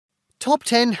Top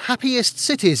 10 Happiest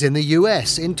Cities in the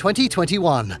US in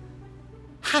 2021.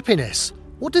 Happiness.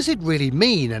 What does it really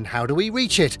mean and how do we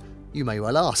reach it? You may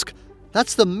well ask.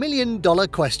 That's the million-dollar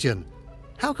question.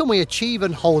 How can we achieve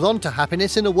and hold on to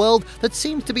happiness in a world that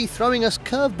seems to be throwing us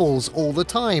curveballs all the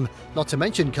time, not to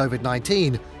mention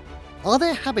COVID-19? Are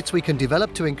there habits we can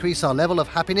develop to increase our level of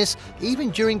happiness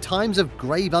even during times of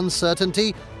grave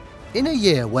uncertainty? In a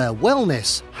year where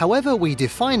wellness, however we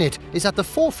define it, is at the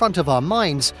forefront of our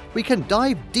minds, we can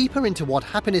dive deeper into what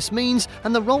happiness means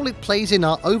and the role it plays in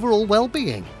our overall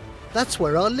well-being. That's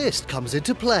where our list comes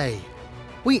into play.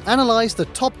 We analysed the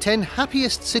top 10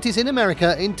 happiest cities in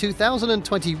America in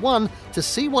 2021 to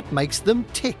see what makes them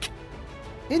tick.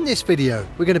 In this video,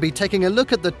 we're going to be taking a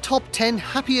look at the top 10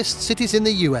 happiest cities in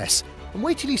the US, and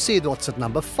wait till you see what's at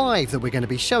number 5 that we're going to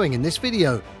be showing in this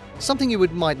video. Something you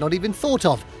might not even thought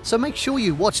of, so make sure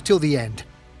you watch till the end.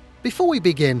 Before we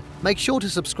begin, make sure to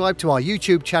subscribe to our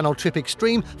YouTube channel Trip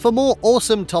Xtreme for more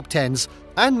awesome top 10s,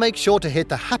 and make sure to hit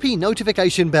the happy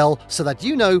notification bell so that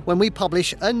you know when we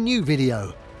publish a new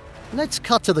video. Let's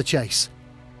cut to the chase.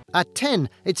 At 10,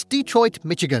 it's Detroit,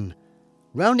 Michigan.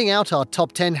 Rounding out our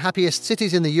top 10 happiest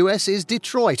cities in the US is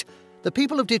Detroit. The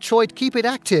people of Detroit keep it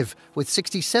active, with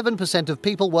 67% of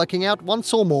people working out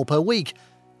once or more per week.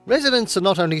 Residents are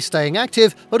not only staying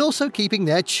active, but also keeping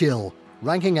their chill,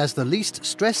 ranking as the least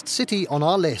stressed city on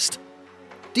our list.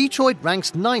 Detroit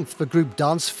ranks 9th for group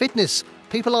dance fitness.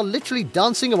 People are literally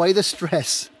dancing away the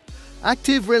stress.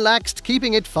 Active, relaxed,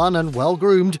 keeping it fun and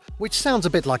well-groomed, which sounds a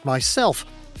bit like myself.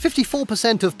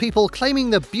 54% of people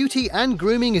claiming that beauty and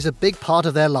grooming is a big part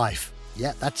of their life.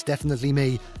 Yeah, that's definitely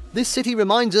me. This city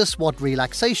reminds us what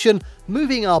relaxation,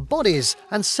 moving our bodies,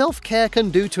 and self-care can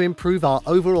do to improve our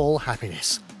overall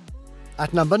happiness.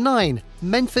 At number 9,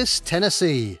 Memphis,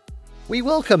 Tennessee. We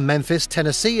welcome Memphis,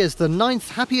 Tennessee as the 9th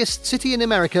happiest city in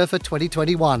America for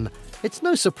 2021. It's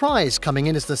no surprise coming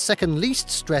in as the second least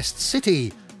stressed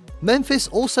city. Memphis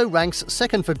also ranks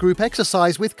 2nd for group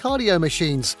exercise with cardio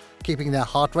machines, keeping their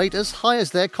heart rate as high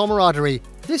as their camaraderie.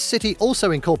 This city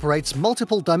also incorporates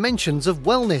multiple dimensions of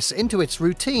wellness into its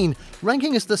routine,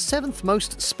 ranking as the 7th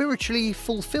most spiritually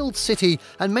fulfilled city,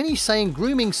 and many saying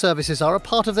grooming services are a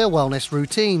part of their wellness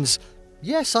routines.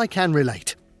 Yes, I can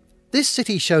relate. This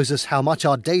city shows us how much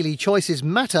our daily choices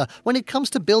matter when it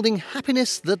comes to building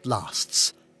happiness that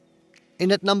lasts.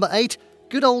 In at number 8,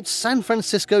 good old San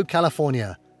Francisco,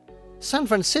 California. San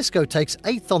Francisco takes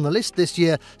 8th on the list this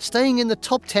year, staying in the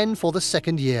top 10 for the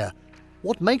 2nd year.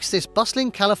 What makes this bustling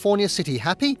California city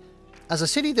happy? As a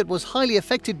city that was highly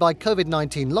affected by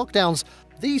COVID-19 lockdowns,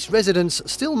 these residents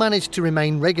still managed to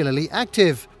remain regularly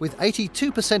active, with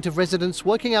 82% of residents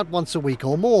working out once a week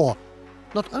or more.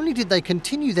 Not only did they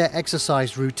continue their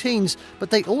exercise routines, but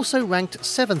they also ranked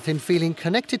 7th in feeling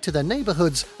connected to their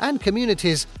neighborhoods and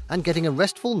communities and getting a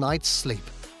restful night's sleep.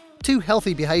 2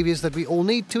 healthy behaviors that we all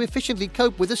need to efficiently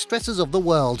cope with the stresses of the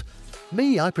world.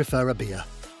 Me, I prefer a beer.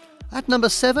 At number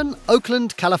 7,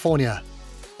 Oakland, California.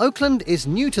 Oakland is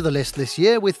new to the list this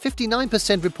year, with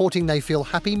 59% reporting they feel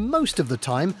happy most of the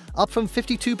time, up from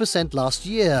 52% last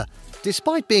year.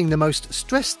 Despite being the most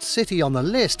stressed city on the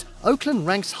list, Oakland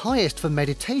ranks highest for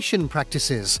meditation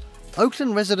practices.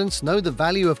 Oakland residents know the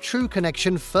value of true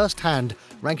connection firsthand,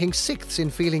 ranking 6th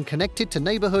in feeling connected to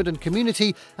neighborhood and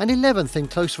community and 11th in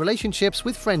close relationships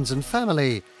with friends and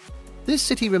family. This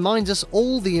city reminds us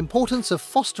all the importance of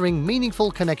fostering meaningful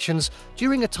connections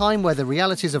during a time where the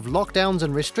realities of lockdowns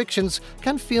and restrictions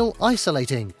can feel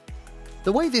isolating.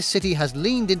 The way this city has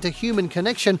leaned into human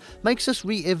connection makes us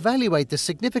re-evaluate the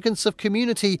significance of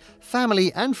community,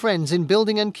 family and friends in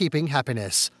building and keeping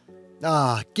happiness.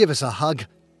 Give us a hug.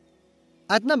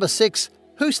 At number 6,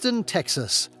 Houston,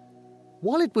 Texas.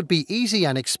 While it would be easy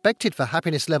and expected for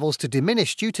happiness levels to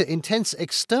diminish due to intense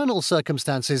external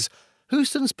circumstances,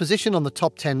 Houston's position on the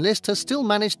top 10 list has still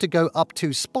managed to go up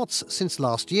 2 spots since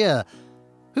last year.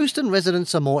 Houston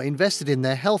residents are more invested in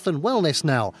their health and wellness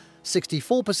now.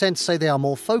 64% say they are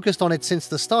more focused on it since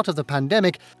the start of the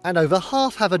pandemic, and over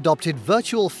half have adopted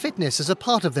virtual fitness as a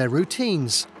part of their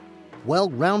routines.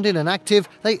 Well-rounded and active,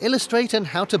 they illustrate on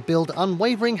how to build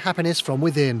unwavering happiness from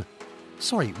within.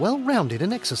 Sorry, well-rounded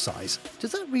and exercise.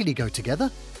 Does that really go together?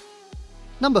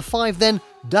 Number 5 then,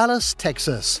 Dallas,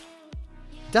 Texas.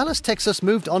 Dallas, Texas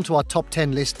moved onto our top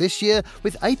 10 list this year,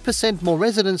 with 8% more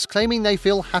residents claiming they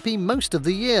feel happy most of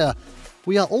the year.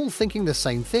 We are all thinking the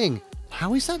same thing.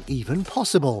 How is that even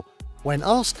possible? When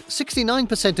asked,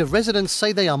 69% of residents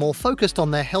say they are more focused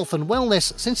on their health and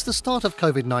wellness since the start of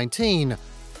COVID-19.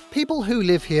 People who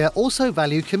live here also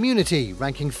value community,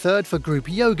 ranking 3rd for group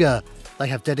yoga. They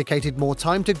have dedicated more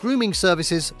time to grooming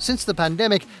services since the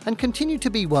pandemic and continue to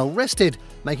be well rested,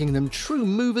 making them true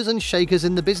movers and shakers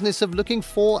in the business of looking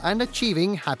for and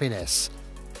achieving happiness.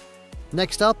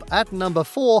 Next up, at number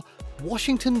 4,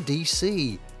 Washington,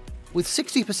 D.C. With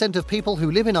 60% of people who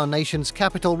live in our nation's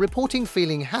capital reporting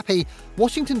feeling happy,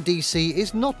 Washington, D.C.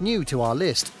 is not new to our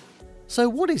list. So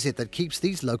what is it that keeps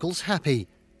these locals happy?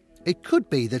 It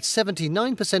could be that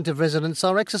 79% of residents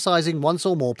are exercising once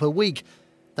or more per week.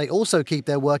 They also keep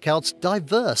their workouts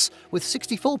diverse, with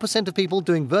 64% of people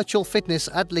doing virtual fitness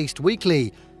at least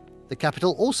weekly. The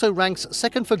capital also ranks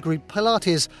second for group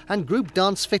Pilates and group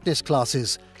dance fitness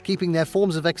classes, keeping their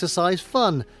forms of exercise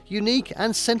fun, unique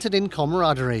and centered in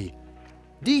camaraderie.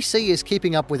 DC is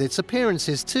keeping up with its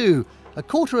appearances too. A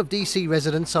quarter of DC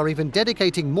residents are even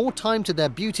dedicating more time to their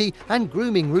beauty and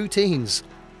grooming routines.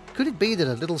 Could it be that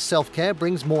a little self-care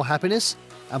brings more happiness?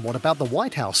 And what about the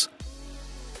White House?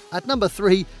 At number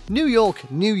 3, New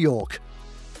York, New York.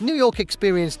 New York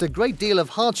experienced a great deal of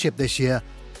hardship this year.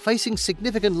 Facing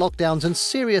significant lockdowns and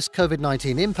serious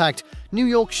COVID-19 impact, New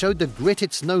York showed the grit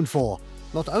it's known for.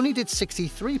 Not only did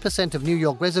 63% of New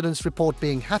York residents report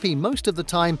being happy most of the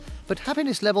time, but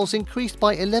happiness levels increased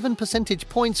by 11 percentage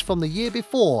points from the year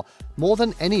before, more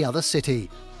than any other city.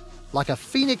 Like a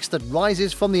phoenix that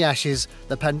rises from the ashes,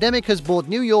 the pandemic has brought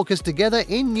New Yorkers together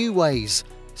in new ways.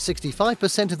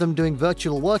 65% of them doing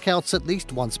virtual workouts at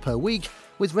least once per week,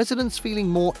 with residents feeling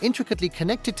more intricately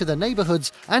connected to their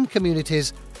neighborhoods and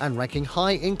communities and ranking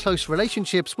high in close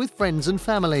relationships with friends and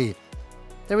family.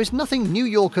 There is nothing New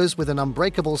Yorkers with an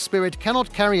unbreakable spirit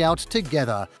cannot carry out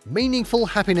together, meaningful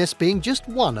happiness being just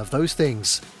one of those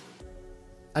things.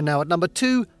 And now at number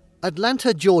 2,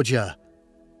 Atlanta, Georgia.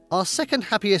 Our second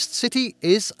happiest city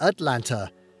is Atlanta.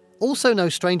 Also no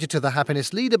stranger to the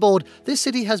happiness leaderboard, this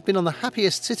city has been on the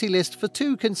happiest city list for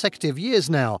 2 consecutive years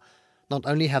now. Not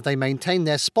only have they maintained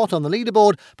their spot on the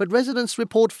leaderboard, but residents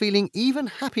report feeling even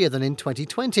happier than in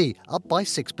 2020, up by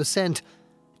 6%.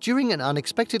 During an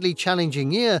unexpectedly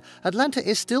challenging year, Atlanta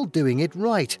is still doing it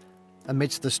right.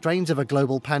 Amidst the strains of a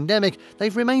global pandemic,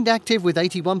 they've remained active with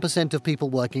 81% of people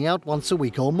working out once a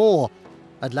week or more.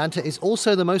 Atlanta is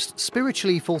also the most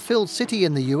spiritually fulfilled city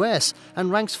in the US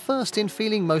and ranks first in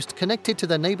feeling most connected to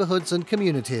their neighborhoods and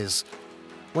communities.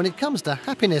 When it comes to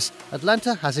happiness,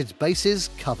 Atlanta has its bases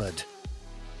covered.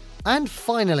 And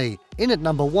finally, in at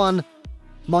number 1,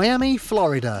 Miami,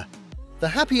 Florida. The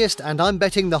happiest and I'm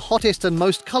betting the hottest and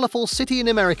most colorful city in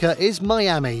America is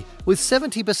Miami, with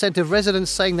 70% of residents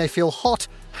saying they feel hot,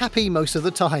 happy most of the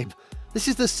time. This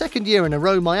is the second year in a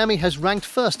row Miami has ranked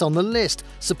first on the list,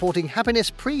 supporting happiness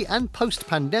pre- and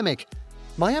post-pandemic.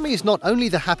 Miami is not only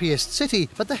the happiest city,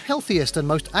 but the healthiest and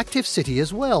most active city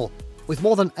as well. With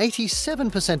more than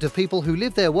 87% of people who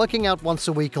live there working out once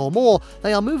a week or more,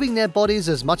 they are moving their bodies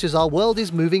as much as our world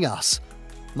is moving us.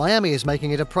 Miami is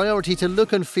making it a priority to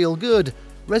look and feel good.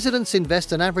 Residents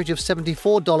invest an average of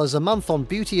 $74 a month on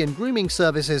beauty and grooming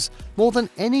services, more than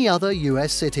any other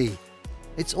US city.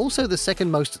 It's also the second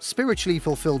most spiritually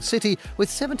fulfilled city, with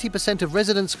 70% of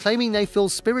residents claiming they feel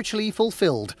spiritually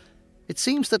fulfilled. It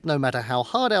seems that no matter how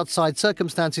hard outside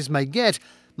circumstances may get,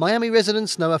 Miami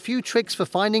residents know a few tricks for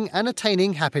finding and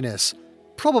attaining happiness,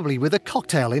 probably with a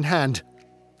cocktail in hand.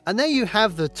 And there you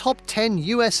have the top 10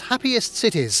 US happiest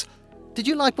cities. Did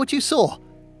you like what you saw?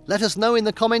 Let us know in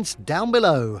the comments down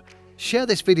below. Share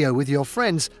this video with your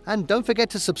friends and don't forget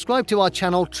to subscribe to our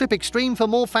channel Trip Xtreme for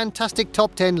more fantastic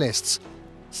top 10 lists.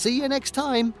 See you next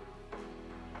time!